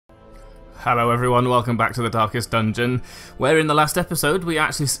Hello everyone, welcome back to the Darkest Dungeon, where in the last episode we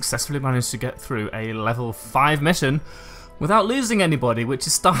actually successfully managed to get through a level 5 mission without losing anybody, which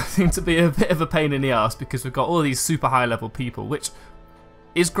is starting to be a bit of a pain in the arse because we've got all these super high level people, which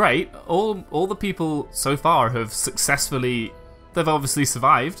is great. All the people so far have successfully, they've obviously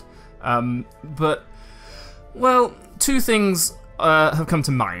survived, but, well, two things have come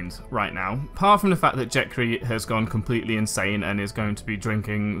to mind right now. Apart from the fact that Zekey has gone completely insane and is going to be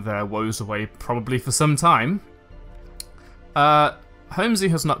drinking their woes away probably for some time,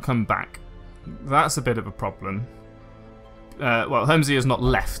 Homesy has not come back. That's a bit of a problem. Well, Homesy has not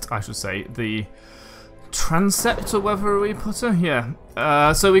left, I should say. The transept, or whatever we put her?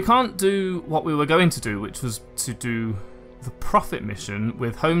 Yeah. So we can't do what we were going to do, which was to do the Prophet mission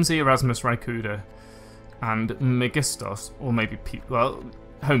with Homesy, Erasmus, Raikuda, and Megistos, or maybe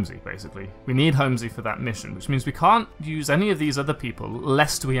Homesy, basically. We need Homesy for that mission, which means we can't use any of these other people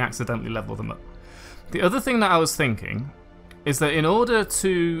lest we accidentally level them up. The other thing that I was thinking is that in order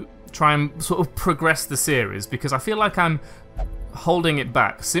to try and sort of progress the series, because I feel like I'm holding it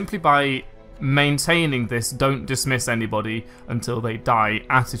back simply by maintaining this don't dismiss anybody until they die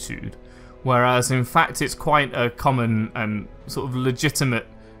attitude, whereas in fact it's quite a common and sort of legitimate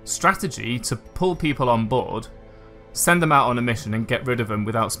strategy to pull people on board, send them out on a mission and get rid of them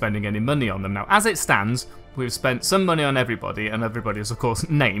without spending any money on them. Now, as it stands, we've spent some money on everybody, and everybody is of course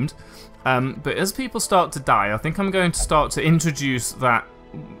named, but as people start to die, I think I'm going to start to introduce that.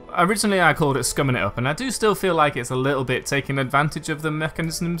 Originally I called it scumming it up, and I do still feel like it's a little bit taking advantage of the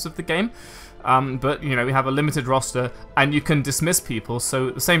mechanisms of the game, but you know, we have a limited roster and you can dismiss people, so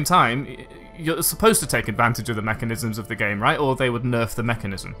at the same time you're supposed to take advantage of the mechanisms of the game, right? Or they would nerf the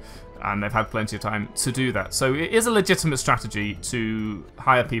mechanism, and they've had plenty of time to do that. So it is a legitimate strategy to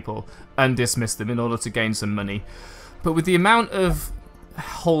hire people and dismiss them in order to gain some money. But with the amount of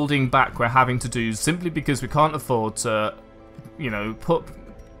holding back we're having to do simply because we can't afford to, you know, put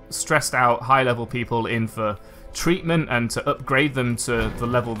stressed out high level people in for treatment and to upgrade them to the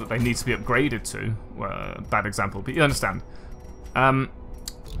level that they need to be upgraded to. Well, bad example, but you understand.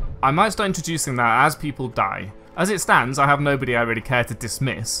 I might start introducing that as people die. As it stands, I have nobody I really care to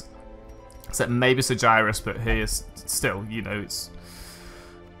dismiss, except maybe Sir Gyrus, but he is still, you know,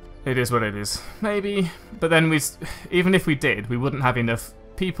 it is what it is. Maybe, but then even if we did, we wouldn't have enough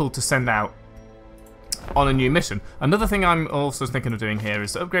people to send out on a new mission. Another thing I'm also thinking of doing here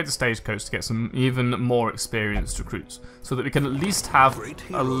is to upgrade the stagecoach to get some even more experienced recruits, so that we can at least have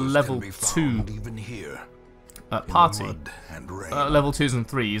a level 2 party, level 2s and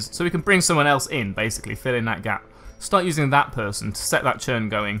 3s, so we can bring someone else in, basically fill in that gap. Start using that person to set that churn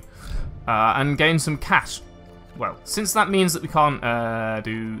going, and gain some cash. Well, since that means that we can't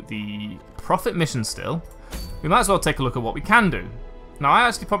do the Prophet mission still, we might as well take a look at what we can do. Now, I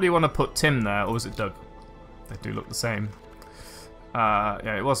actually probably want to put Tim there, or was it Doug? They do look the same.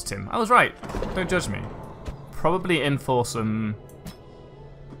 Yeah, it was Tim. I was right. Don't judge me. Probably in for some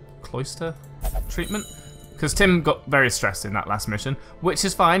cloister treatment, because Tim got very stressed in that last mission, which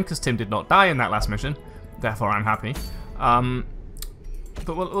is fine, because Tim did not die in that last mission. Therefore, I'm happy.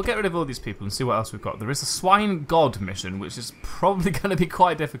 But we'll get rid of all these people and see what else we've got. There is a Swine God mission, which is probably going to be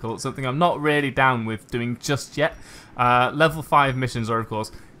quite difficult, something I'm not really down with doing just yet. Level 5 missions are, of course,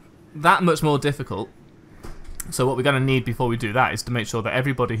 that much more difficult. So what we're going to need before we do that is to make sure that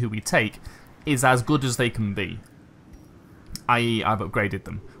everybody who we take is as good as they can be. I.e., I've upgraded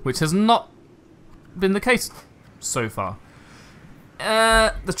them, which has not been the case so far.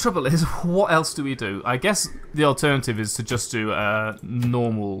 The trouble is, what else do we do? I guess the alternative is to just do a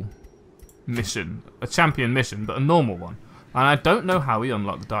normal mission, a champion mission, but a normal one. And I don't know how we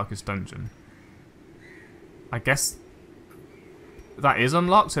unlock the Darkest Dungeon. I guess that is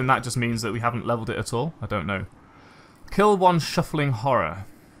unlocked, and that just means that we haven't leveled it at all. I don't know. Kill one shuffling horror.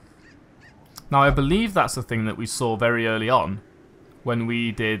 Now, I believe that's a thing that we saw very early on when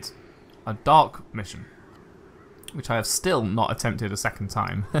we did a dark mission, which I have still not attempted a second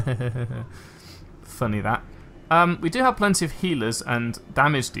time. Funny that. We do have plenty of healers and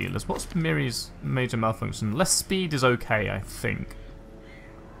damage dealers. What's Miri's major malfunction? Less speed is okay, I think.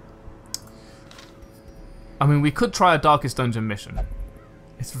 I mean, we could try a Darkest Dungeon mission.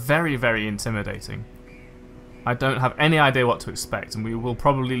 It's very, very intimidating. I don't have any idea what to expect, and we will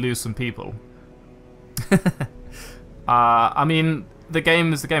probably lose some people. I mean, the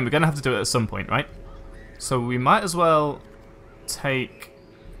game is the game. We're going to have to do it at some point, right? So we might as well take...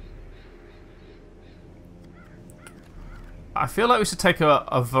 I feel like we should take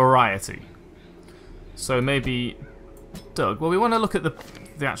a variety. So maybe Doug. Well, we want to look at the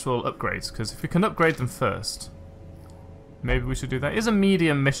actual upgrades, because if we can upgrade them first, Maybe we should do that. It is a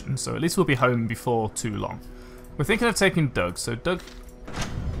medium mission, so at least we'll be home before too long. We're thinking of taking Doug, so Doug...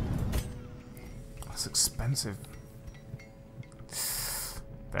 That's expensive.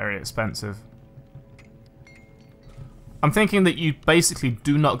 Very expensive. I'm thinking that you basically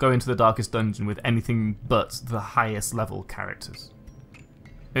do not go into the darkest dungeon with anything but the highest level characters.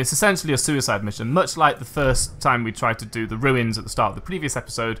 It's essentially a suicide mission, much like the first time we tried to do the ruins at the start of the previous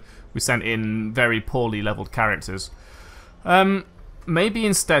episode. We sent in very poorly leveled characters. Maybe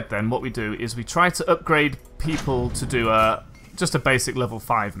instead then what we do is we try to upgrade people to do just a basic level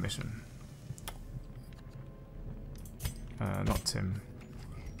 5 mission. Not Tim.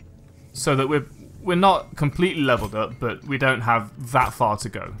 So that we're not completely leveled up, but we don't have that far to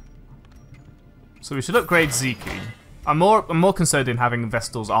go. So we should upgrade Zekey. I'm more concerned in having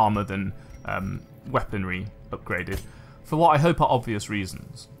Vestal's armor than weaponry upgraded, for what I hope are obvious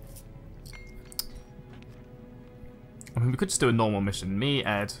reasons. I mean, we could just do a normal mission. Me,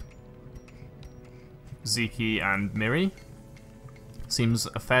 Ed, Zekey, and Miri. Seems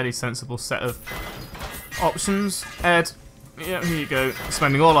a fairly sensible set of options. Ed, yeah, here you go.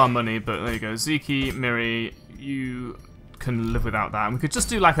 Spending all our money, but there you go. Zekey, Miri, you can live without that. And we could just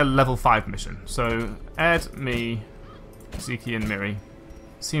do like a level 5 mission. So, Ed, me, Zekey, and Miri.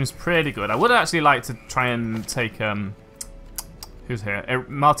 Seems pretty good. I would actually like to try and take... who's here?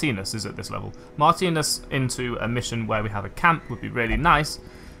 Martinus is at this level. Martinus into a mission where we have a camp would be really nice.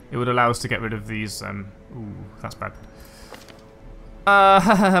 It would allow us to get rid of these... ooh, that's bad.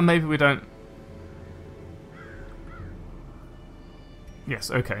 Maybe we don't...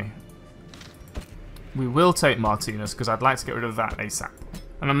 Yes, okay. We will take Martinus because I'd like to get rid of that ASAP.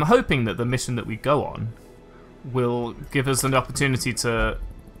 And I'm hoping that the mission that we go on will give us an opportunity to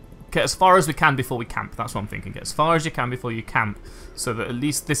get as far as we can before we camp. That's what I'm thinking. Get as far as you can before you camp, so that at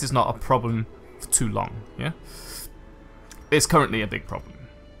least this is not a problem for too long. Yeah, it's currently a big problem.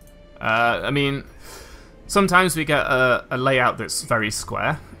 I mean, sometimes we get a layout that's very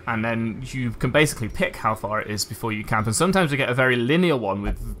square, and then you can basically pick how far it is before you camp. And sometimes we get a very linear one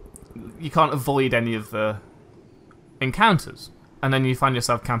with you can't avoid any of the encounters, and then you find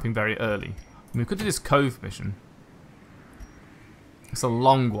yourself camping very early. I mean, we could do this cove mission. It's a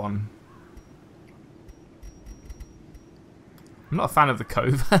long one. I'm not a fan of the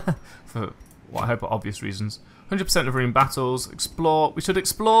cove, for what I hope are obvious reasons. 100% of room battles. Explore. We should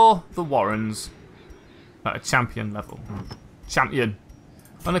explore the Warrens at a champion level. Champion.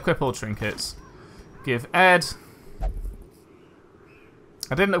 Unequip all trinkets. Give Ed...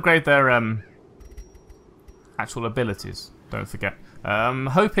 I didn't upgrade their actual abilities, don't forget.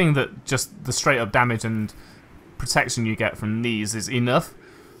 Hoping that just the straight up damage and protection you get from these is enough.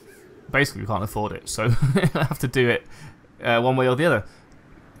 Basically, we can't afford it, so we'll have to do it one way or the other.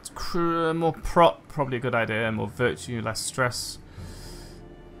 More prop, probably a good idea. More virtue, less stress.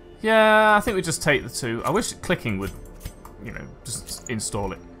 Yeah, I think we just take the two. I wish clicking would, you know, just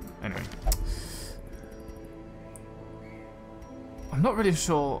install it. Anyway. I'm not really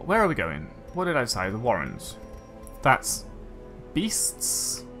sure. Where are we going? What did I say? The Warrens. That's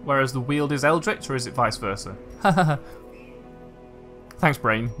beasts, whereas the wield is eldritch, or is it vice versa? Thanks,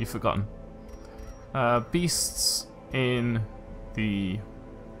 brain. You've forgotten. Beasts in the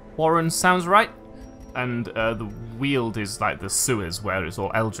Warrens sounds right, and the wield is like the sewers, where it's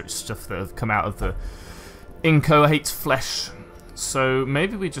all eldritch stuff that have come out of the inchoate flesh. So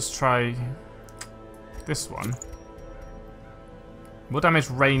maybe we just try this one. More damage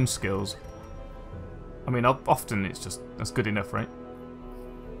range skills. I mean, often it's just, that's good enough, right?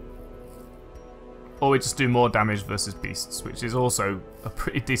 Or we just do more damage versus beasts, which is also a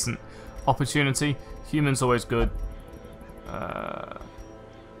pretty decent opportunity. Humans always good. I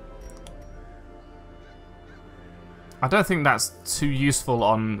don't think that's too useful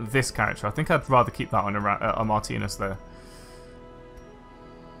on this character. I think I'd rather keep that on a Martinus there.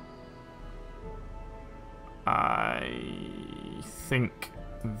 I think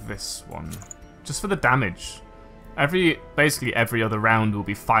this one, just for the damage. Basically every other round will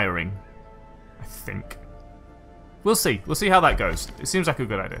be firing, I think. We'll see. We'll see how that goes. It seems like a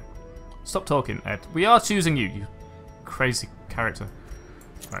good idea. Stop talking, Ed. We are choosing you, you crazy character.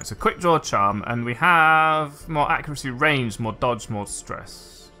 Right, so quick draw charm, and we have more accuracy, range, more dodge, more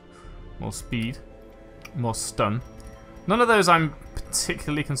stress, more speed, more stun. None of those I'm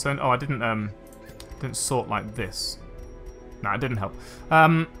particularly concerned. Oh, I didn't sort like this. No, it didn't help.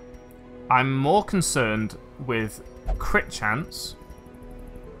 I'm more concerned with crit chance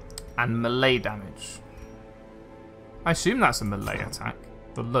and melee damage. I assume that's a melee attack.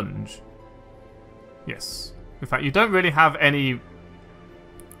 The lunge. Yes. In fact, you don't really have any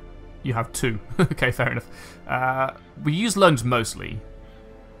You have 2. Okay, fair enough. We use lunge mostly.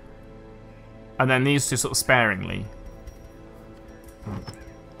 And then these 2 sort of sparingly.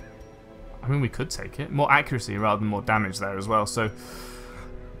 I mean, we could take it. More accuracy rather than more damage there as well. So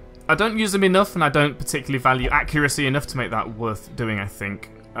I don't use them enough, and I don't particularly value accuracy enough to make that worth doing, I think.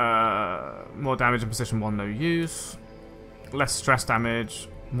 More damage in position 1, no use. Less stress damage.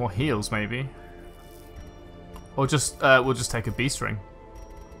 More heals, maybe. Or just we'll just take a beast ring.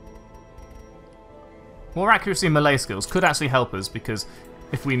 More accuracy in melee skills could actually help us, because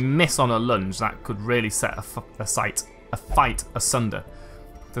if we miss on a lunge, that could really set a fight asunder.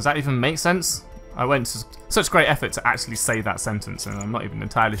 Does that even make sense? I went to such great effort to actually say that sentence, and I'm not even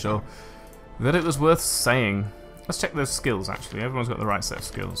entirely sure that it was worth saying. Let's check those skills, actually. Everyone's got the right set of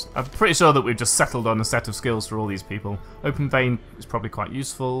skills. I'm pretty sure that we've just settled on a set of skills for all these people. Open vein is probably quite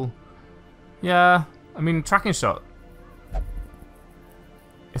useful. Yeah, I mean, tracking shot.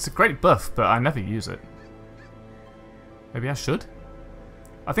 It's a great buff, but I never use it. Maybe I should?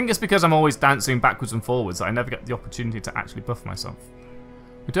 I think it's because I'm always dancing backwards and forwards that I never get the opportunity to actually buff myself.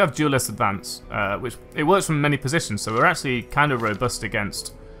 We do have duelist advance, which it works from many positions, so we're actually kind of robust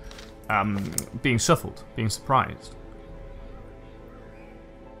against being shuffled, being surprised.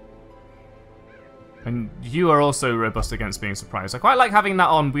 And you are also robust against being surprised. I quite like having that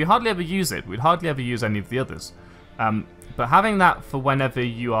on. We hardly ever use it. We'd hardly ever use any of the others. But having that for whenever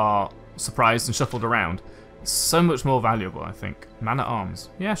you are surprised and shuffled around is so much more valuable, I think. Man at arms.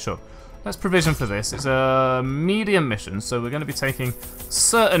 Yeah, sure. Let's provision for this. It's a medium mission, so we're going to be taking a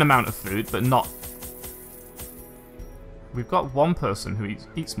certain amount of food, but not... We've got one person who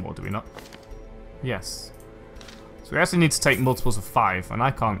eats more, do we not? Yes. So we actually need to take multiples of 5, and I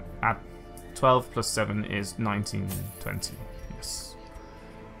can't add 12 plus 7 is 19, 20. Yes.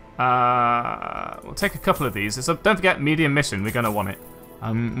 We'll take a couple of these. So don't forget, medium mission, we're going to want it.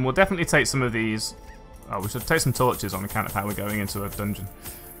 We'll definitely take some of these. Oh, we should take some torches on account of how we're going into a dungeon.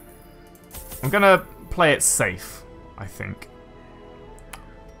 I'm going to play it safe, I think.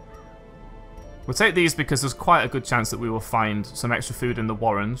 We'll take these because there's quite a good chance that we will find some extra food in the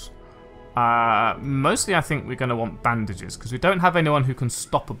warrens. Mostly I think we're going to want bandages, because we don't have anyone who can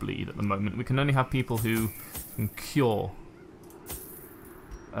stop a bleed at the moment. We can only have people who can cure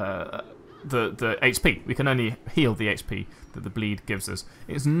the HP. We can only heal the HP that the bleed gives us.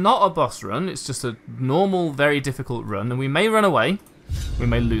 It's not a boss run, it's just a normal, very difficult run, and we may run away, we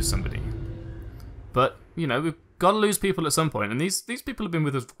may lose somebody. But, you know, we've got to lose people at some point, and these people have been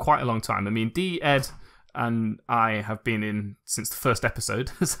with us for quite a long time. I mean, D, Ed, and I have been in since the first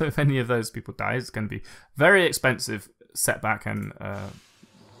episode, so if any of those people die, it's going to be very expensive setback and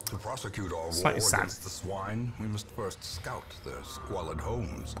to prosecute our war against the swine, we must first scout their squalid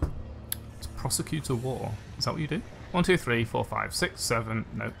homes. To prosecute a war? Is that what you do? 1, 2, 3, 4, 5, 6, 7,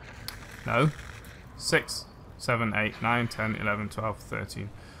 no. No. 6, 7, 8, 9, 10, 11, 12, 13,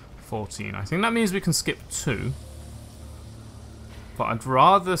 14. I think that means we can skip 2. But I'd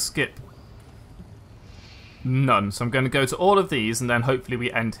rather skip none. So I'm going to go to all of these and then hopefully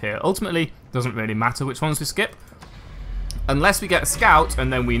we end here. Ultimately, it doesn't really matter which ones we skip. Unless we get a scout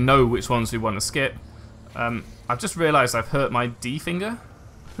and then we know which ones we want to skip. I've just realised I've hurt my D finger.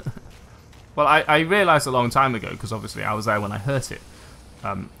 Well, I realised a long time ago because obviously I was there when I hurt it.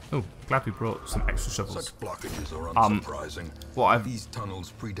 Oh, glad we brought some extra shovels. Such blockages are unsurprising. What I've These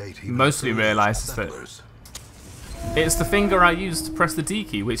tunnels predate mostly realised is that it's the finger I used to press the D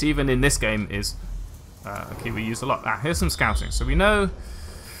key, which even in this game is a key we use a lot. Here's some scouting. So we know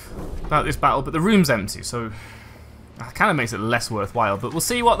about this battle, but the room's empty, so that kind of makes it less worthwhile. But we'll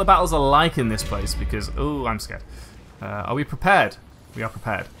see what the battles are like in this place because, oh, I'm scared. Are we prepared? We are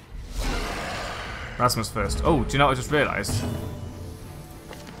prepared. Rasmus first. Oh, do you know what I just realised?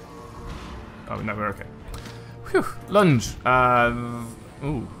 Oh, no, we're okay. Whew. Lunge.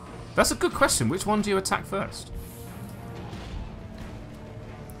 Ooh. That's a good question. Which one do you attack first?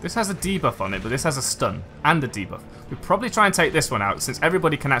 This has a debuff on it, but this has a stun and a debuff. We'll probably try and take this one out since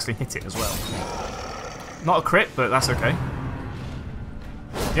everybody can actually hit it as well. Not a crit, but that's okay.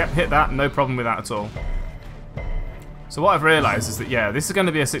 Yep, hit that. No problem with that at all. So what I've realised is that, yeah, this is going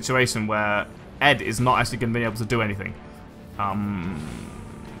to be a situation where Ed is not actually going to be able to do anything.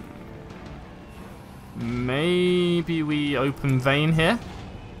 Maybe we open vein here?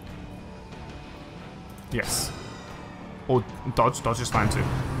 Yes. Or dodge. Dodge is fine too.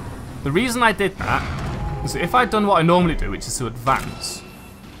 The reason I did that is that if I'd done what I normally do, which is to advance,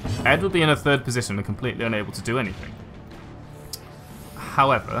 Ed would be in a third position and completely unable to do anything.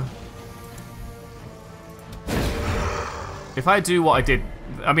 However, if I do what I did...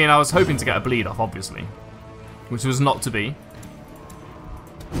 I mean, I was hoping to get a bleed off, obviously, which was not to be.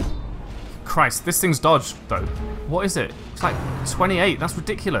 Christ, this thing's dodge, though. What is it? It's like 28. That's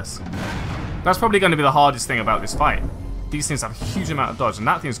ridiculous. That's probably going to be the hardest thing about this fight. These things have a huge amount of dodge, and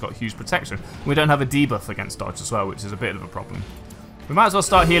that thing's got huge protection. We don't have a debuff against dodge as well, which is a bit of a problem. We might as well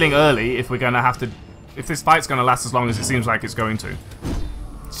start healing early if we're going to have to... If this fight's going to last as long as it seems like it's going to.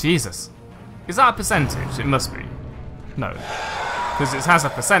 Jesus. Is that a percentage? It must be. No. Because it has a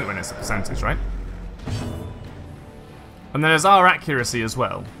percent when it's a percentage, right? And then there's our accuracy as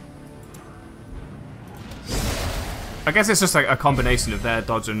well. I guess it's just like a combination of their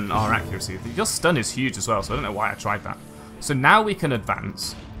dodge and our accuracy. Your stun is huge as well, so I don't know why I tried that. So now we can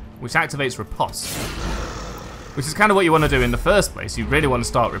advance, which activates riposte. Which is kind of what you want to do in the first place. You really want to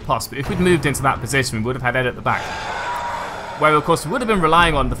start riposte, but if we'd moved into that position, we would have had Ed at the back. Where, of course, we would have been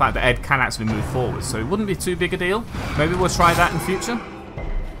relying on the fact that Ed can actually move forward, so it wouldn't be too big a deal. Maybe we'll try that in future.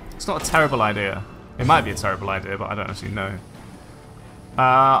 It's not a terrible idea. It might be a terrible idea, but I don't actually know.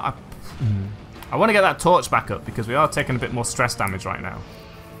 I want to get that torch back up, because we are taking a bit more stress damage right now.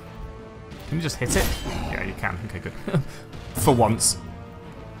 Can you just hit it? Yeah, you can. Okay, good. For once.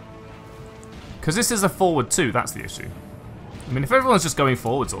 Because this is a forward too, that's the issue. I mean, if everyone's just going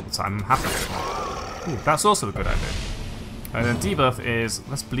forwards all the time, I'm happy with that. Ooh, that's also a good idea. And then debuff is,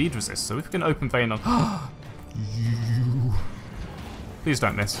 let's bleed resist. So if we can open vein on... You. Please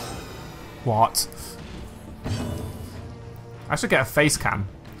don't miss. What? I should get a face cam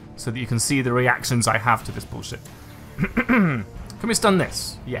so that you can see the reactions I have to this bullshit. Can we stun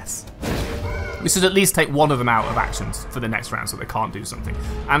this? Yes. We should at least take one of them out of actions for the next round so they can't do something.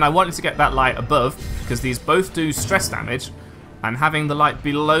 And I wanted to get that light above because these both do stress damage. And having the light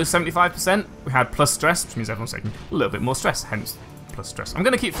below 75%, we had plus stress, which means everyone's taking a little bit more stress, hence plus stress. I'm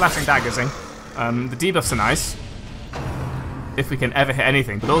going to keep flashing daggers in. The debuffs are nice, if we can ever hit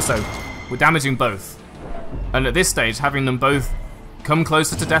anything, but also we're damaging both. And at this stage, having them both come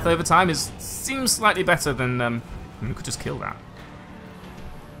closer to death over time seems slightly better than... we could just kill that.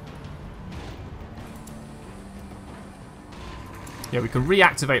 Yeah, we can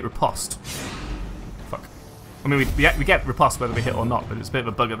reactivate riposte. Fuck. I mean, we get riposte whether we hit or not, but it's a bit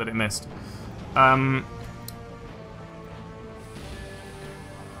of a bugger that it missed. I'm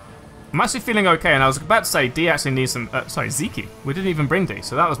actually feeling okay, and I was about to say D actually needs some... sorry, Zekey. We didn't even bring D,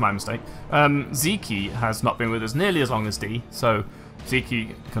 so that was my mistake. Zekey has not been with us nearly as long as D, so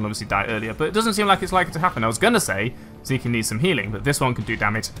Zekey can obviously die earlier, but it doesn't seem like it's likely to happen. I was going to say Zekey needs some healing, but this one can do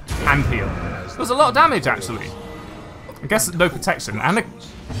damage and heal. There's a lot of damage, actually. I guess no protection, and I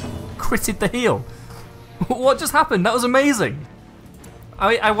critted the heal. What just happened? That was amazing.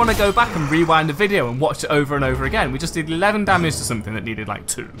 I want to go back and rewind the video and watch it over and over again. We just did 11 damage to something that needed like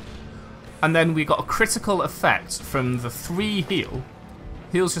 2. And then we got a critical effect from the 3 heal.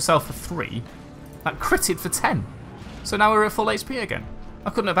 Heals yourself for 3. That critted for 10. So now we're at full HP again. I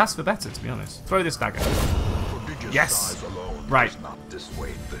couldn't have asked for better, to be honest. Throw this dagger. Yes. Right.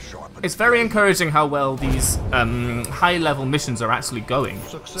 It's very encouraging how well these high-level missions are actually going,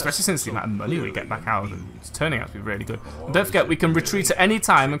 especially since the amount of money we get back out of them. It's turning out to be really good. And don't forget, we can retreat at any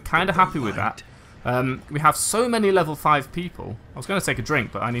time. I'm kind of happy with that. We have so many level 5 people. I was going to take a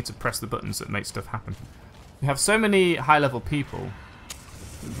drink, but I need to press the buttons that make stuff happen. We have so many high-level people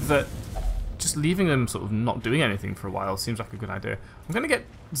that just leaving them sort of not doing anything for a while seems like a good idea. I'm going to get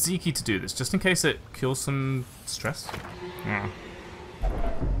Zekey to do this, just in case it kills some stress. Yeah.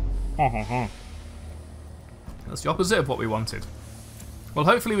 That's the opposite of what we wanted. Well,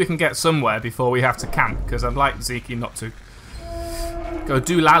 hopefully we can get somewhere before we have to camp, because I'd like Zekey not to go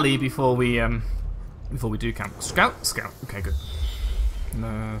do lally before we do camp. Scout? Okay, good.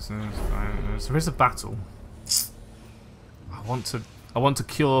 No, there is a battle. I want to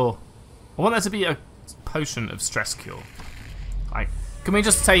cure... I want there to be a potion of stress cure. Like, can we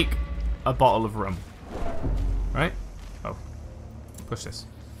just take a bottle of rum? Right? Oh. Push this.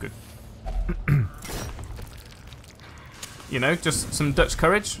 Good. You know, just some Dutch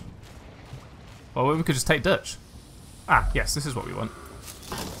courage. Or we could just take Dutch. Ah, yes, this is what we want.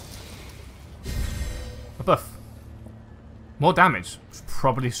 A buff. More damage.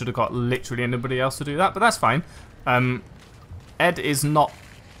 Probably should have got literally anybody else to do that, but that's fine. Ed is not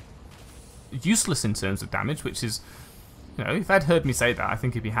useless in terms of damage, which is, you know, if Ed heard me say that, I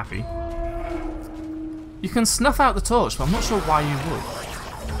think he'd be happy. You can snuff out the torch, but I'm not sure why you would.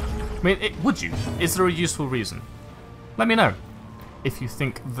 I mean, would you? Is there a useful reason? Let me know if you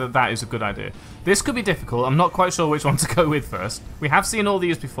think that that is a good idea. This could be difficult. I'm not quite sure which one to go with first. We have seen all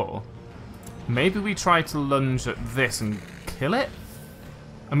these before. Maybe we try to lunge at this and kill it?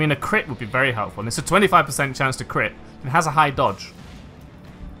 I mean, a crit would be very helpful. And it's a 25% chance to crit. It has a high dodge.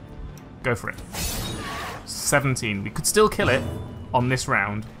 Go for it. 17. We could still kill it on this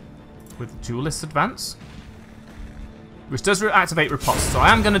round with Duelist Advance, which does activate riposte. So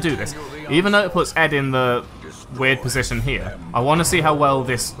I am going to do this, even though it puts Ed in the weird position here. I want to see how well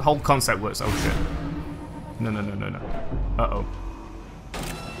this whole concept works. Oh shit! No. Uh-oh.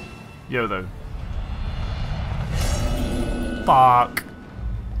 Yo though. Fuck.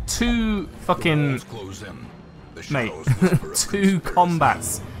 Two fucking... Mate. Two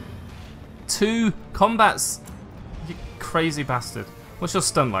combats. Two combats. You crazy bastard. What's your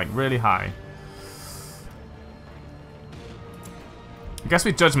stun like? Really high. I guess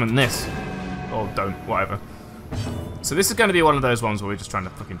we judgment this. Or don't, whatever. So this is going to be one of those ones where we're just trying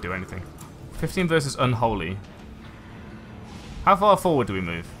to fucking do anything. 15 versus Unholy. How far forward do we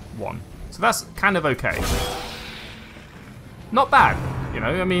move? 1. So that's kind of okay. Not bad, you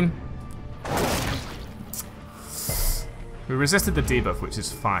know, I mean... We resisted the debuff, which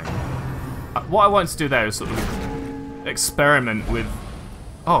is fine. What I wanted to do there is sort of experiment with...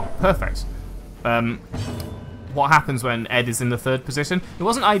 Oh, perfect. What happens when Ed is in the 3rd position? It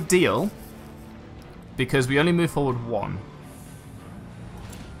wasn't ideal, because we only move forward 1.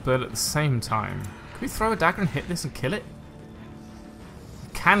 But at the same time... Can we throw a dagger and hit this and kill it?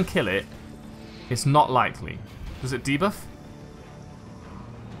 Can kill it. It's not likely. Does it debuff?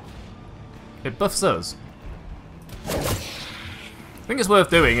 It buffs us. I think it's worth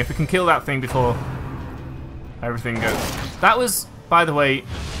doing if we can kill that thing before everything goes. That was, by the way,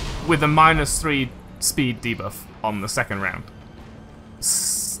 with a -3 speed debuff on the 2nd round.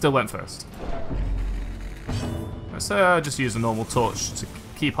 Still went first. Let's just use a normal torch to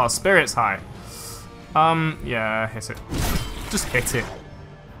keep our spirits high. Yeah, hit it. Just hit it.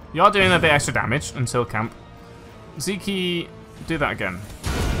 You are doing a bit extra damage until camp. Zekey, do that again.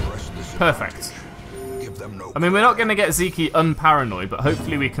 Perfect. I mean, we're not going to get Zekey unparanoid, but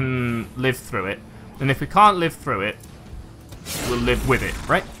hopefully we can live through it. And if we can't live through it, we'll live with it,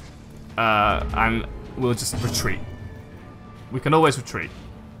 right? And we'll just retreat. We can always retreat.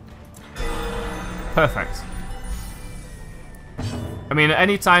 Perfect. I mean,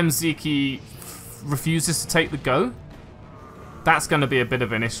 anytime Zekey refuses to take the go, that's going to be a bit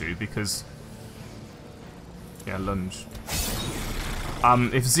of an issue because... Yeah, lunge.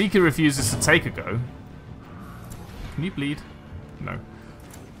 If Zekey refuses to take a go... Can you bleed? No.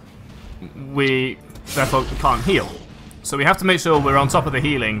 We, therefore, can't heal. So we have to make sure we're on top of the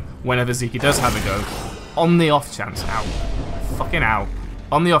healing whenever Zekey does have a go. On the off chance. Ow. Fucking ow.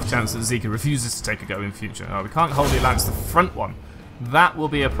 On the off chance that Zekey refuses to take a go in future. Oh, we can't Holy Lance the front one. That will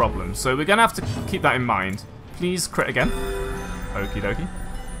be a problem. So we're going to have to keep that in mind. Please crit again. Okie dokie.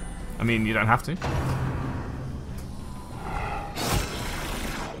 I mean, you don't have to.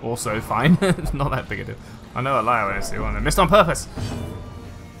 Also, fine. Not that big a deal. I know I lie when I see one. I missed on purpose.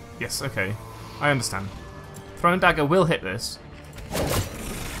 Yes, okay. I understand. Thrown dagger will hit this.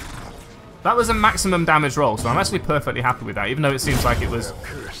 That was a maximum damage roll, so I'm actually perfectly happy with that, even though it seems like it was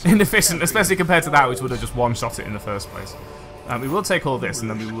inefficient, especially compared to that, which would have just one-shot it in the first place. We will take all this, and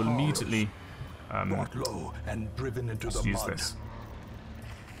then we will immediately just use this.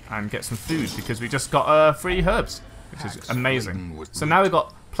 And get some food, because we just got free herbs, which is amazing. So now we've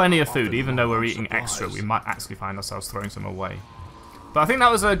got plenty of food, even though we're eating extra, we might actually find ourselves throwing some away. But I think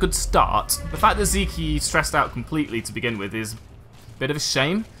that was a good start. The fact that Zekey stressed out completely to begin with is a bit of a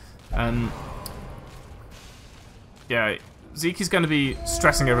shame. Yeah, Zekey's going to be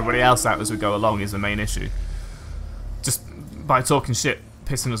stressing everybody else out as we go along is the main issue. Just by talking shit,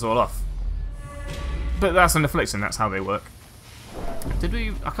 pissing us all off. But that's an affliction, that's how they work. Did we...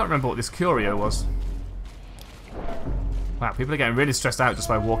 I can't remember what this curio was. Wow, people are getting really stressed out just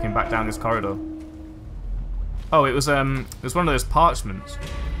by walking back down this corridor. Oh, it was one of those parchments.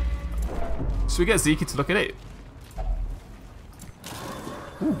 Should we get Zekey to look at it?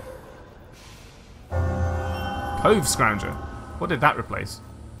 Ooh. Cove Scrounger. What did that replace?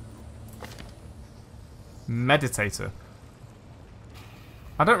 Meditator.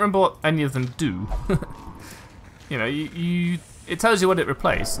 I don't remember what any of them do. You know, it tells you what it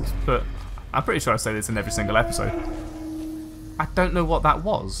replaced, but I'm pretty sure I say this in every single episode. I don't know what that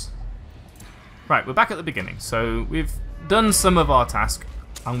was. Right, we're back at the beginning, so we've done some of our task,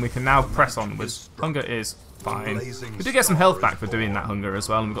 and we can now press onwards. Hunger is fine. We do get some health back for doing that hunger as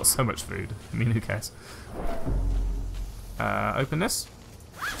well, and we've got so much food. I mean, who cares? Open this.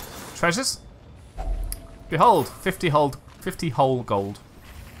 Treasures. Behold, 50 whole gold.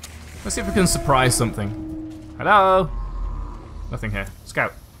 Let's see if we can surprise something. Hello? Nothing here.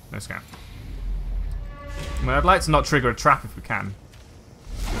 Scout. No scout. I mean, I'd like to not trigger a trap if we can.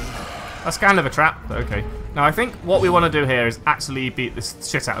 That's kind of a trap, but okay. Now I think what we want to do here is actually beat this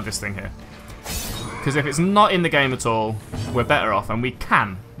shit out of this thing here. Because if it's not in the game at all, we're better off, and we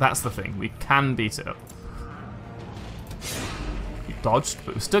can. That's the thing. We can beat it up. We dodged,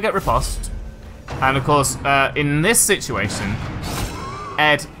 but we still get riposte. And of course, in this situation,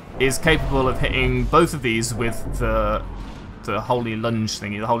 Ed is capable of hitting both of these with the holy lunge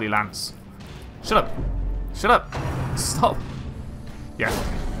thingy, the holy lance. Shut up. Shut up. Stop. Yeah,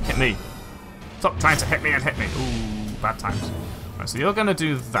 hit me. Stop trying to hit me and hit me. Ooh, bad times. Right, so you're going to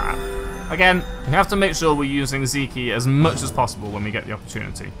do that. Again, we have to make sure we're using Zekey as much as possible when we get the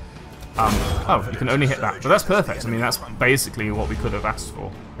opportunity. Oh, you can only hit that. But that's perfect. I mean, that's basically what we could have asked for.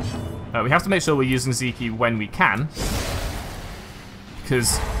 We have to make sure we're using Zekey when we can.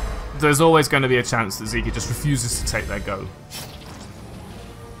 Because there's always going to be a chance that Zekey just refuses to take their go.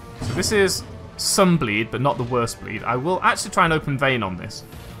 So this is some bleed, but not the worst bleed. I will actually try and open vein on this.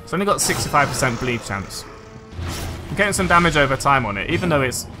 It's only got 65% bleed chance. I'm getting some damage over time on it, even though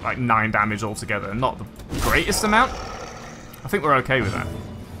it's like 9 damage altogether. Not the greatest amount. I think we're okay with that.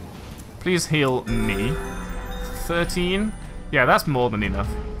 Please heal me. 13. Yeah, that's more than enough.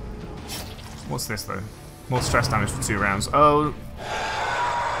 What's this, though? More stress damage for 2 rounds. Oh.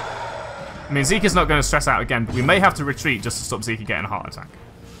 I mean, Zekey's not going to stress out again, but we may have to retreat just to stop Zekey getting a heart attack.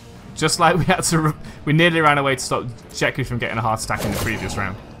 Just like we had to... we nearly ran away to stop Zekey from getting a heart attack in the previous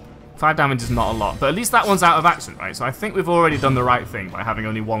round. 5 damage is not a lot, but at least that one's out of action, right? So I think we've already done the right thing by having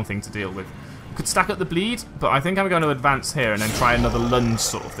only one thing to deal with. We could stack up the bleed, but I think I'm going to advance here and then try another lunge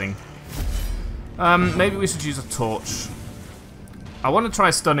sort of thing. Maybe we should use a torch. I want to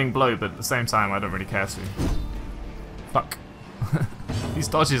try stunning blow, but at the same time I don't really care to. Fuck. These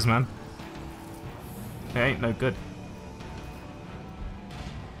dodges, man. It ain't no good.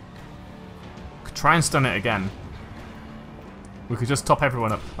 Could try and stun it again. We could just top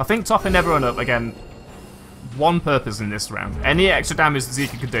everyone up. I think topping everyone up, again, one purpose in this round. Any extra damage that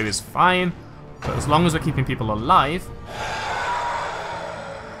Zekey could do is fine, but as long as we're keeping people alive,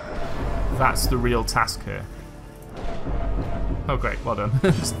 that's the real task here. Oh great, well done.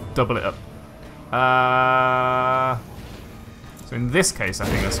 Just double it up. So in this case, I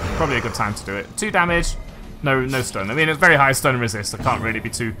think that's probably a good time to do it. 2 damage, no stun. I mean, it's very high stun resist. I can't really be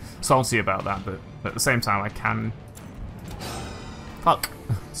too salty about that, but at the same time, I can... Fuck.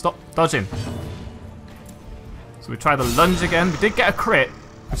 Stop dodging. So we try the lunge again. We did get a crit,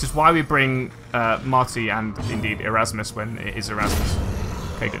 which is why we bring Marty and indeed Erasmus when it is Erasmus.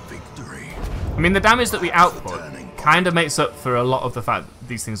 Okay, good. I mean, the damage that we output kind of makes up for a lot of the fact that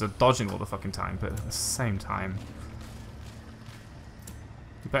these things are dodging all the fucking time, but at the same time...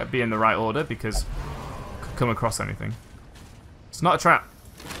 We better be in the right order because we could come across anything. It's not a trap.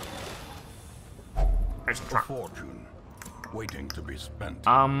 It's a trap. Fortune waiting to be spent.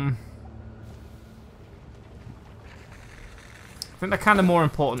 I think they're kind of more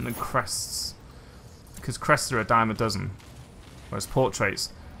important than crests, because crests are a dime a dozen, whereas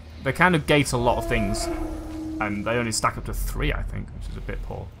portraits, they kind of gate a lot of things, and they only stack up to 3, I think, which is a bit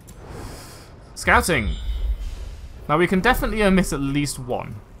poor. Scouting. Now we can definitely omit at least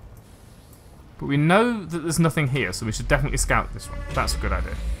 1, but we know that there's nothing here, so we should definitely scout this one. That's a good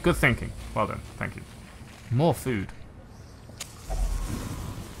idea. Good thinking. Well done. Thank you. More food.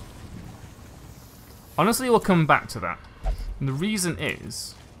 Honestly, we'll come back to that. And the reason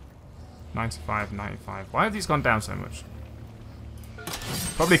is... 95, 95. Why have these gone down so much?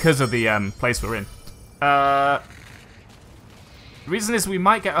 Probably because of the place we're in. The reason is we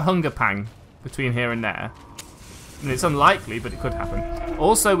might get a hunger pang between here and there. And it's unlikely, but it could happen.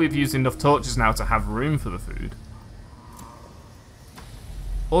 Also, we've used enough torches now to have room for the food.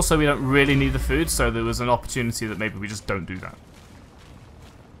 Also, we don't really need the food, so there was an opportunity that maybe we just don't do that.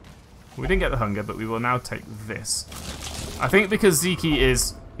 We didn't get the hunger, but we will now take this. I think because Zekey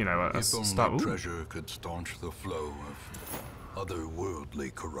is, you know, a start. Treasure could staunch the flow of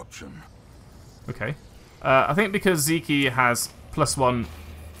otherworldly corruption. Okay. I think because Zekey has +1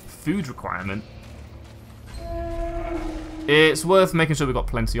 food requirement, it's worth making sure we've got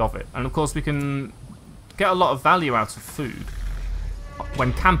plenty of it. And of course, we can get a lot of value out of food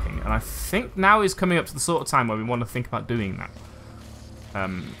when camping. And I think now is coming up to the sort of time where we want to think about doing that.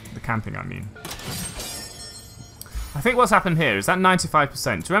 The camping, I mean. I think what's happened here is that 95%.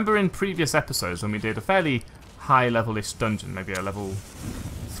 Do you remember in previous episodes when we did a fairly high level-ish dungeon, maybe a level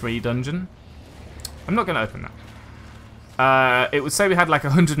 3 dungeon? I'm not going to open that. It would say we had like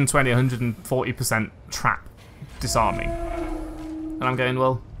 120, 140% trap disarming. And I'm going,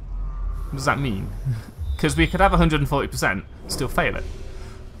 well, what does that mean? Because we could have 140%, still fail it.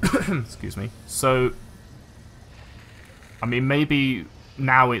 Excuse me. So, I mean, maybe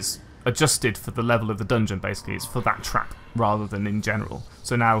now it's adjusted for the level of the dungeon, basically. It's for that trap rather than in general.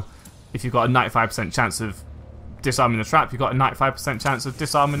 So now if you've got a 95% chance of disarming the trap, you've got a 95% chance of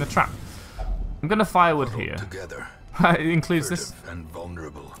disarming the trap. I'm going to firewood here. It includes this. And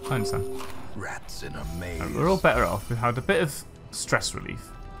vulnerable. I understand. Rats in a maze. We're all better off. We've had a bit of stress relief.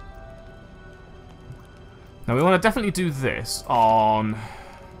 Now we want to definitely do this on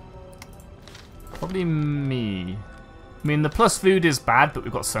probably me. I mean, the plus food is bad, but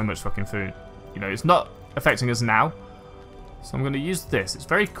we've got so much fucking food. You know, it's not affecting us now. So I'm going to use this. It's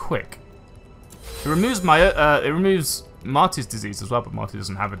very quick. It removes Marty's disease as well, but Marty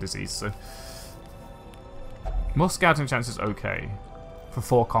doesn't have a disease, so more scouting chances okay. For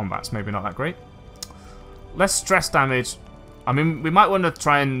 4 combats, maybe not that great. Less stress damage. I mean, we might want to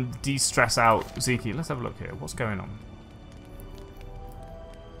try and de-stress out Zekey. Let's have a look here. What's going on?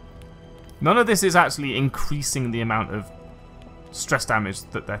 None of this is actually increasing the amount of stress damage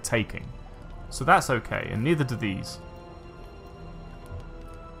that they're taking. So that's okay, and neither do these.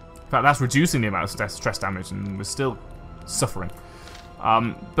 In fact, that's reducing the amount of stress damage, and we're still suffering.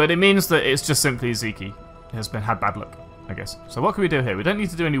 But it means that it's just simply Zekey has had bad luck, I guess. So what can we do here? We don't need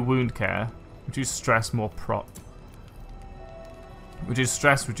to do any wound care. Reduce stress, more prot. Reduce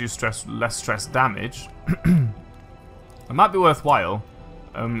stress, less stress damage. It might be worthwhile.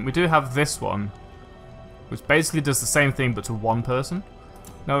 We do have this one, which basically does the same thing but to one person.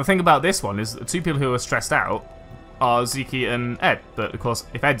 Now the thing about this one is the 2 people who are stressed out are Zekey and Ed, but of course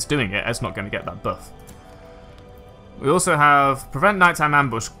if Ed's doing it, Ed's not going to get that buff. We also have prevent nighttime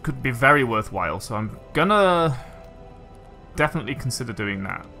ambush, could be very worthwhile, so I'm gonna definitely consider doing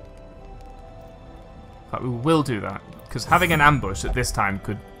that. In fact, we will do that, because having an ambush at this time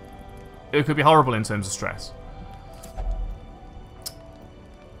could be horrible in terms of stress.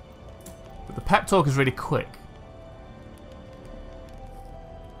 But the pep talk is really quick.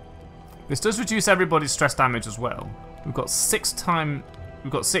 This does reduce everybody's stress damage as well. We've got 6 times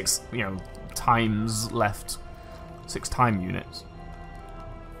left. 6 time units.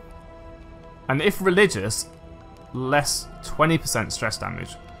 And if religious, less 20% stress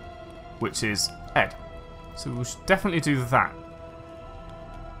damage, which is Ed. So we should definitely do that.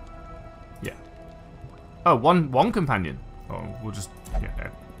 Yeah. Oh, one companion. Oh, we'll just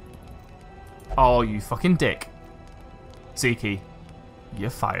Ed. Oh, you fucking dick. Zekey, you're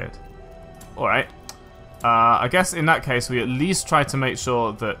fired. Alright. I guess in that case we at least try to make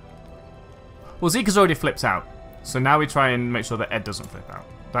sure that... Well, Zeke's already flipped out. So now we try and make sure that Ed doesn't flip out.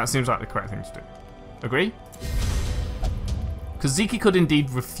 That seems like the correct thing to do. Agree? Because Zekey could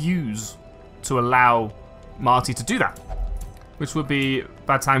indeed refuse to allow Marty to do that. Which would be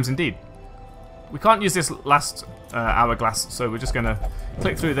bad times indeed. We can't use this last hourglass, so we're just going to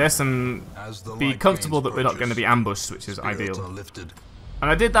click through this and be comfortable that we're not going to be ambushed, which is ideal. And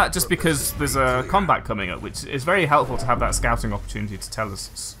I did that just because there's a combat coming up, which is very helpful to have that scouting opportunity to tell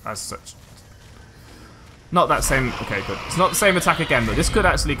us as such. Not that same... Okay, good. It's not the same attack again, but this could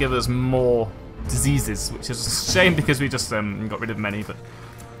actually give us more diseases, which is a shame because we just got rid of many, but...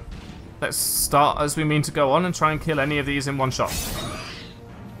 Let's start as we mean to go on and try and kill any of these in one shot.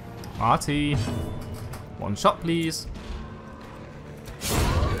 Marty. One shot, please.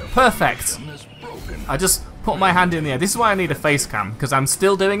 Perfect! I just put my hand in the air. This is why I need a face cam, because I'm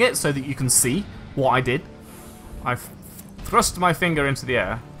still doing it so that you can see what I did. I've thrust my finger into the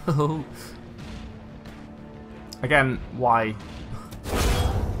air. Again, why?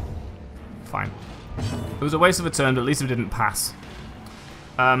 Fine. It was a waste of a turn, but at least we didn't pass.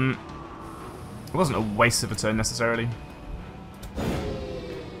 It wasn't a waste of a turn, necessarily.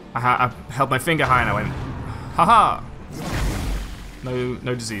 I held my finger high and I went, haha!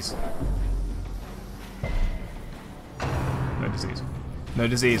 No disease. No disease. No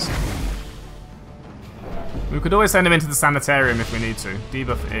disease. We could always send him into the sanitarium if we need to.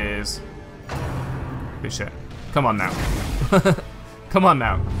 Debuff is... Bit shit. Come on now. Come on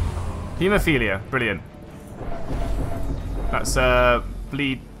now. Hemophilia. Brilliant. That's,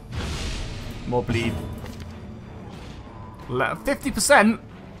 bleed. More bleed. 50%?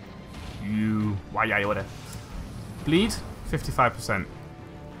 You... Why, yeah, order. Bleed? 55%.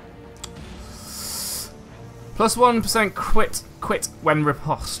 Plus 1% quit when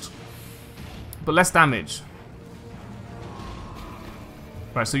riposte. But less damage.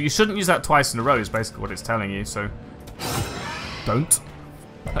 Right, so you shouldn't use that twice in a row is basically what it's telling you, so... Don't,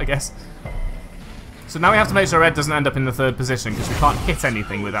 I guess. So now we have to make sure Ed doesn't end up in the 3rd position, because we can't hit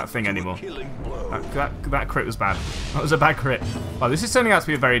anything with that thing anymore. That crit was bad. That was a bad crit. Oh, this is turning out to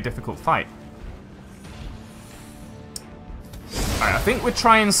be a very difficult fight. Alright, I think we'll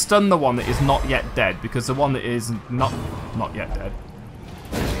try and stun the one that is not yet dead, because the one that is not yet dead.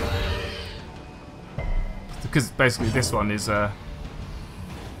 Because basically this one is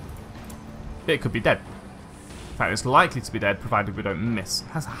it could be dead. In fact, it's likely to be dead, provided we don't miss. It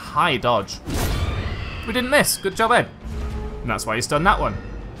has a high dodge. We didn't miss. Good job, Ed. And that's why you stunned that one.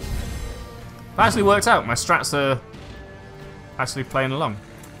 That actually worked out. My strats are actually playing along.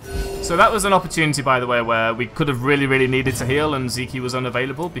 So that was an opportunity, by the way, where we could have really needed to heal and Zekey was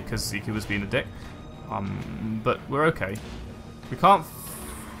unavailable because Zekey was being a dick. But we're okay. We can't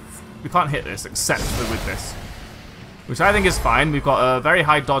hit this except for with this, which I think is fine. We've got a very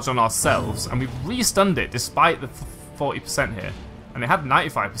high dodge on ourselves, and we've re-stunned it despite the 40% here. And it had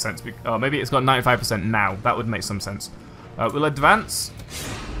 95% to be... Oh, maybe it's got 95% now. That would make some sense. We'll advance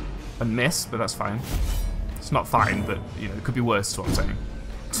and miss, but that's fine. It's not fine, but, you know, it could be worse, is what I'm saying.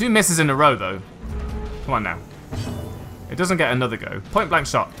 2 misses in a row, though. Come on now. It doesn't get another go. Point blank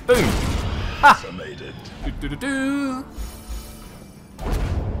shot. Boom! Ha! Do-do-do-do!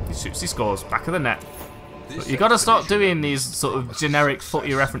 He shoots, he scores. Back of the net. But you gotta start doing these sort of generic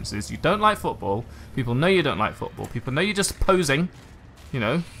footy references. You don't like football. People know you don't like football. People know you're just posing. You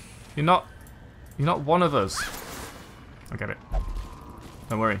know, you're not one of us. I get it.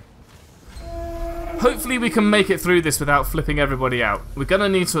 Don't worry. Hopefully we can make it through this without flipping everybody out. We're gonna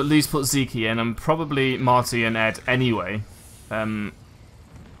need to at least put Zekey in, and probably Marty and Ed anyway. The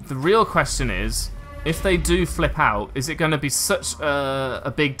real question is, if they do flip out, is it going to be such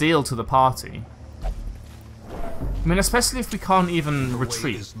a big deal to the party? I mean, especially if we can't even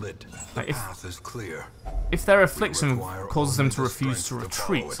retreat. Like if their affliction causes them to refuse to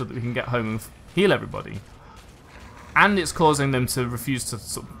retreat so that we can get home and heal everybody, and it's causing them to refuse to,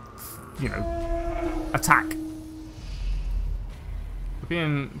 sort of, you know, attack,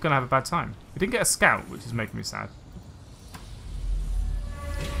 we're gonna have a bad time. We didn't get a scout, which is making me sad.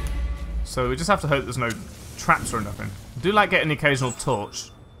 So we just have to hope there's no traps or nothing. I do like getting the occasional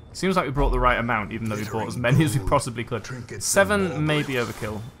torch. Seems like we brought the right amount, even though we brought as many as we possibly could. 7 may be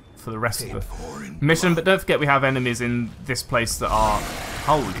overkill for the rest of the mission, but don't forget we have enemies in this place that are,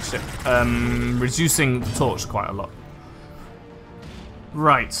 holy shit, reducing the torch quite a lot.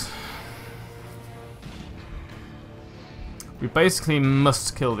 Right. We basically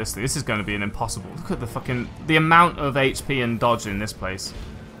must kill this thing. This is going to be an impossible. Look at the amount of HP and dodge in this place.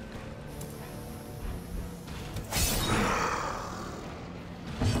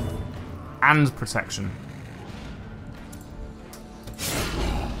 And protection.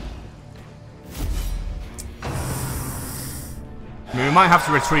 I mean, we might have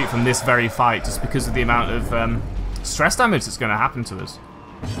to retreat from this very fight just because of the amount of stress damage that's going to happen to us.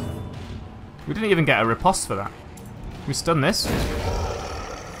 We didn't even get a riposte for that. We stun this?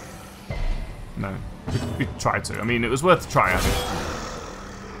 No. We tried to. I mean, it was worth a try, I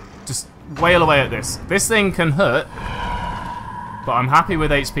think. Just wail away at this. This thing can hurt, but I'm happy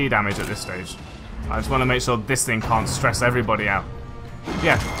with HP damage at this stage. I just want to make sure this thing can't stress everybody out.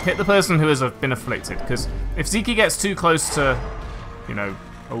 Yeah, hit the person who has been afflicted, because if Zekey gets too close to, you know,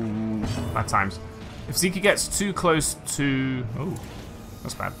 oh, bad times. If Zekey gets too close to, oh,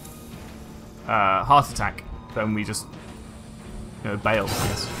 that's bad. Heart attack, then we just, you know, bail, I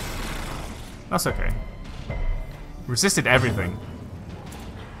guess. That's okay. Resisted everything.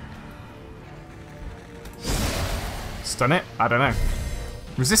 Stun it? I don't know.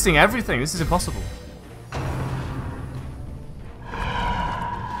 Resisting everything? This is impossible.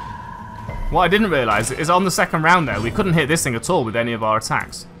 What I didn't realise is on the second round there, we couldn't hit this thing at all with any of our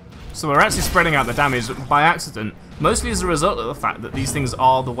attacks. So we're actually spreading out the damage by accident, mostly as a result of the fact that these things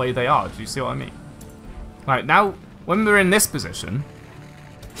are the way they are. Do you see what I mean? Right, now, when we're in this position,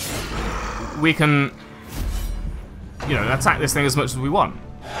 we can, you know, attack this thing as much as we want.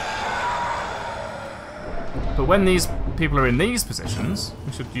 But when these people are in these positions,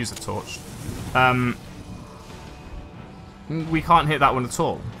 we should use a torch, we can't hit that one at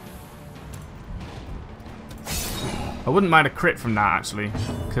all. I wouldn't mind a crit from that, actually,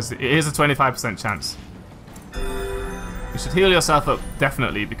 because it is a 25% chance. You should heal yourself up,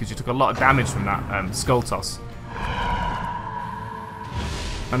 definitely, because you took a lot of damage from that skull toss.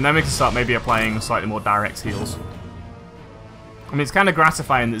 And then we can start maybe applying slightly more direct heals. I mean, it's kind of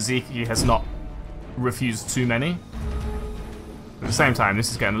gratifying that Zekey has not refused too many. At the same time, this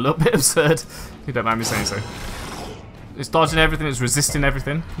is getting a little bit absurd, if you don't mind me saying so. It's dodging everything, it's resisting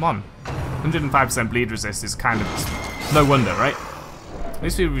everything. Come on. 105% bleed resist is kind of no wonder, right? At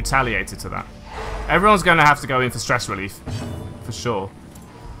least we retaliated to that. Everyone's going to have to go in for stress relief, for sure.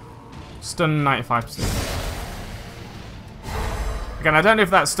 Stun 95%. Again, I don't know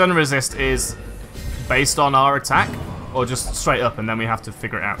if that stun resist is based on our attack, or just straight up and then we have to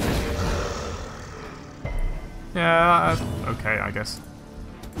figure it out. Yeah, okay, I guess.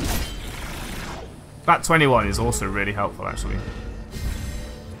 That 21 is also really helpful, actually.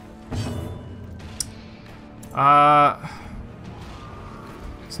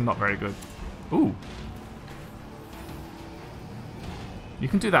 It's not very good. Ooh. You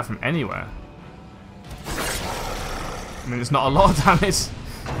can do that from anywhere. I mean, it's not a lot of damage.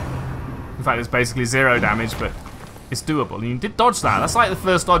 In fact, it's basically 0 damage, but it's doable. And you did dodge that. That's like the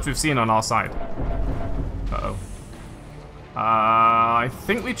first dodge we've seen on our side. Uh-oh. I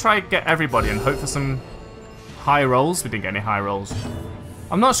think we try to get everybody and hope for some high rolls. We didn't get any high rolls.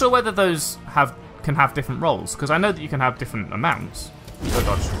 I'm not sure whether those can have different rolls, because I know that you can have different amounts. Go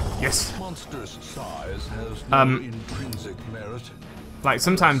dodge. Yes. Monstrous size has no intrinsic merit. Like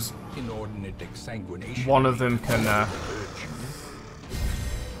sometimes one of them can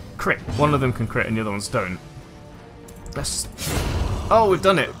crit. One of them can crit and the other ones don't. Let's... Oh, we've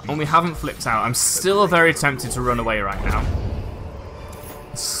done it, and we haven't flipped out. I'm still very tempted to run away right now,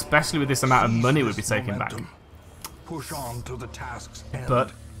 especially with this amount of money we'd be taking back. Push on to the task's end.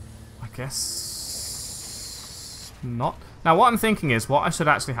 But I guess not. Now, what I'm thinking is, what I should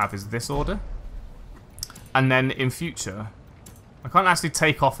actually have is this order, and then in future, I can't actually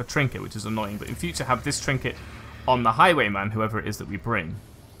take off a trinket, which is annoying, but in future have this trinket on the highwayman, whoever it is that we bring,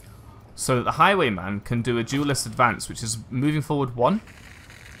 so that the highwayman can do a duelist advance, which is moving forward 1,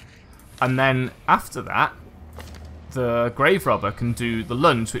 and then after that, the grave robber can do the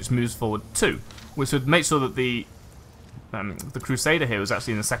lunge, which moves forward 2, which would make sure that the crusader here was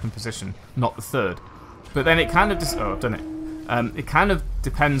actually in the 2nd position, not the 3rd. But then it kind of oh, I've done it. It kind of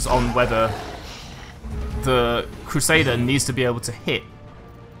depends on whether the crusader needs to be able to hit.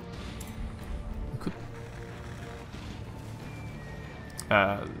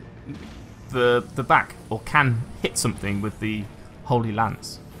 The back, or can hit something with the holy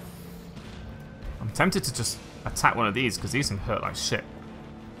lance. I'm tempted to just attack one of these because these can hurt like shit.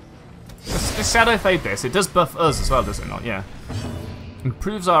 Just shadow fade this. It does buff us as well, does it not? Yeah.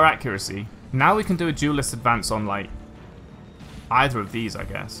 Improves our accuracy. Now we can do a duelist advance on like either of these, I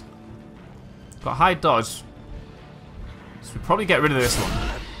guess. Got high dodge, so we probably get rid of this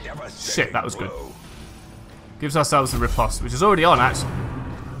one. Shit, that was good. Gives ourselves the riposte, which is already on actually,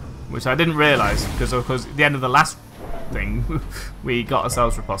 which I didn't realise because of course at the end of the last thing we got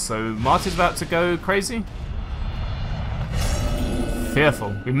ourselves riposte. So Marty's about to go crazy.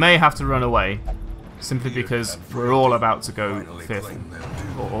 Fearful. We may have to run away simply because we're all about to go fearful,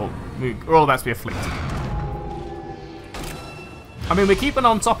 or we're all about to be afflicted. I mean, we're keeping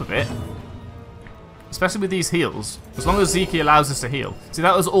on top of it, especially with these heals. As long as Zekey allows us to heal. See,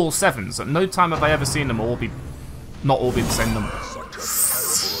 that was all 7s. At no time have I ever seen them not all be the same number.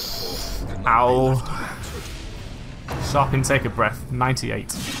 Ow. Sharp intake of breath.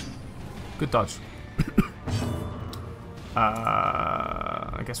 98. Good dodge.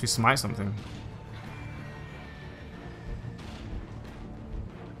 I guess we smite something.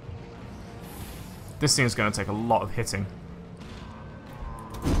 This thing is going to take a lot of hitting.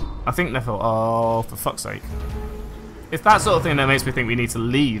 I think therefore, oh, for fuck's sake. It's that sort of thing that makes me think we need to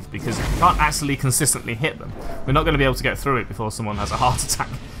leave, because if we can't actually consistently hit them, we're not going to be able to get through it before someone has a heart attack.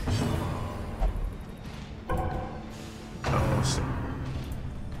 Oh, shit.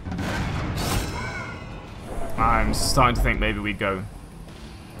 I'm starting to think maybe we'd go.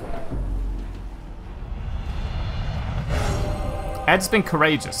 Ed's been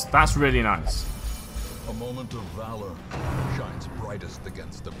courageous. That's really nice. A moment of valor shines brightest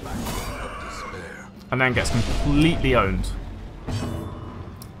against the background of despair. And then gets completely owned.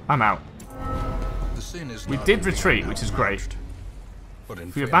 I'm out. The sin is we did retreat, which is great.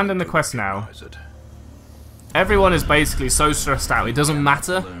 If we abandon the quest now, everyone is basically so stressed out. It doesn't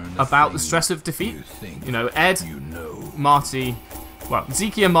matter about the stress of defeat. You know, Ed, Marty, well,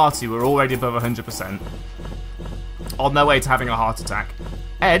 Zekey and Marty were already above 100%. On their way to having a heart attack.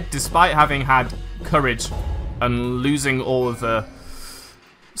 Ed, despite having had courage and losing all of the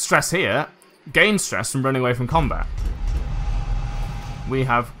stress here, gained stress from running away from combat. We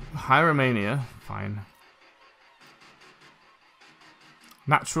have Hieromania, fine.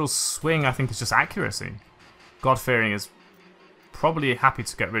 Natural swing, I think, is just accuracy. God-fearing is probably happy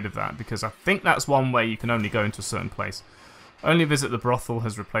to get rid of that, because I think that's one way you can only go into a certain place. Only visit the brothel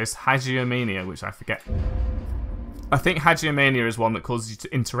has replaced Hagiomania, which I forget. I think Hagiomania is one that causes you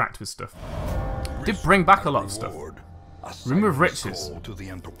to interact with stuff. Did bring back a lot of stuff. Room of Riches. To the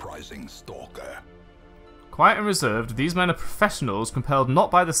enterprising stalker. Quiet and reserved, these men are professionals, compelled not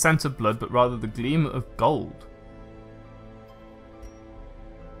by the scent of blood, but rather the gleam of gold.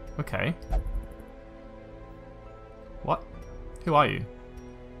 Okay. What? Who are you?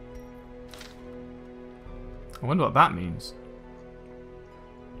 I wonder what that means.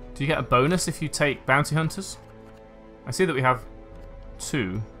 Do you get a bonus if you take bounty hunters? I see that we have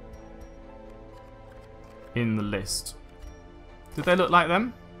 2. in the list. Did they look like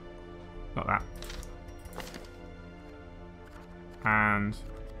them? Not that. And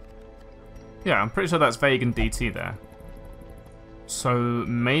yeah, I'm pretty sure that's Vague and DT there. So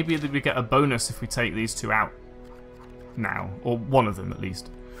maybe we get a bonus if we take these two out now, or one of them at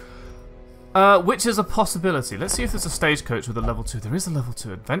least. Which is a possibility. Let's see if there's a stagecoach with a level 2. There is a level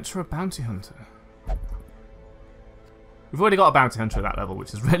 2. Adventurer Bounty Hunter. We've already got a Bounty Hunter at that level,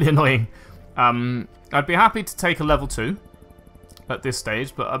 which is really annoying. I'd be happy to take a level 2 at this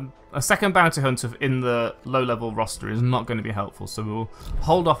stage, but a second Bounty Hunter in the low-level roster is not going to be helpful, so we'll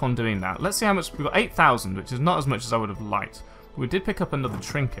hold off on doing that. Let's see how much... We've got 8,000, which is not as much as I would have liked. We did pick up another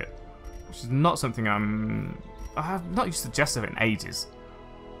trinket, which is not something I have not used a Jester in ages.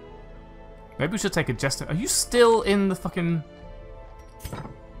 Maybe we should take a Jester. Are you still in the fucking...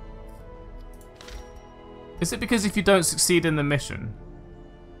 Is it because if you don't succeed in the mission?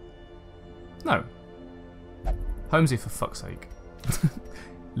 No. Homesy, for fuck's sake.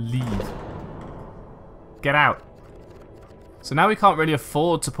 Leave. Get out. So now we can't really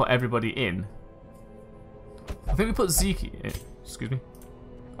afford to put everybody in. I think we put Zekey in. Excuse me.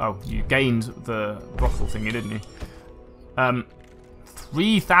 Oh, you gained the brothel thingy, didn't you?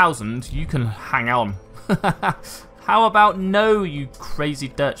 3,000, you can hang on. How about no, you crazy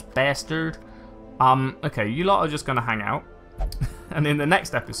Dutch bastard? Okay, you lot are just going to hang out. And in the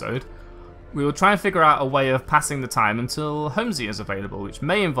next episode, we will try and figure out a way of passing the time until Homesy is available, which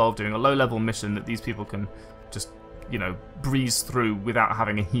may involve doing a low-level mission that these people can just, you know, breeze through without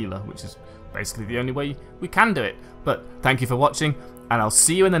having a healer, which is basically the only way we can do it. But thank you for watching, and I'll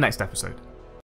see you in the next episode.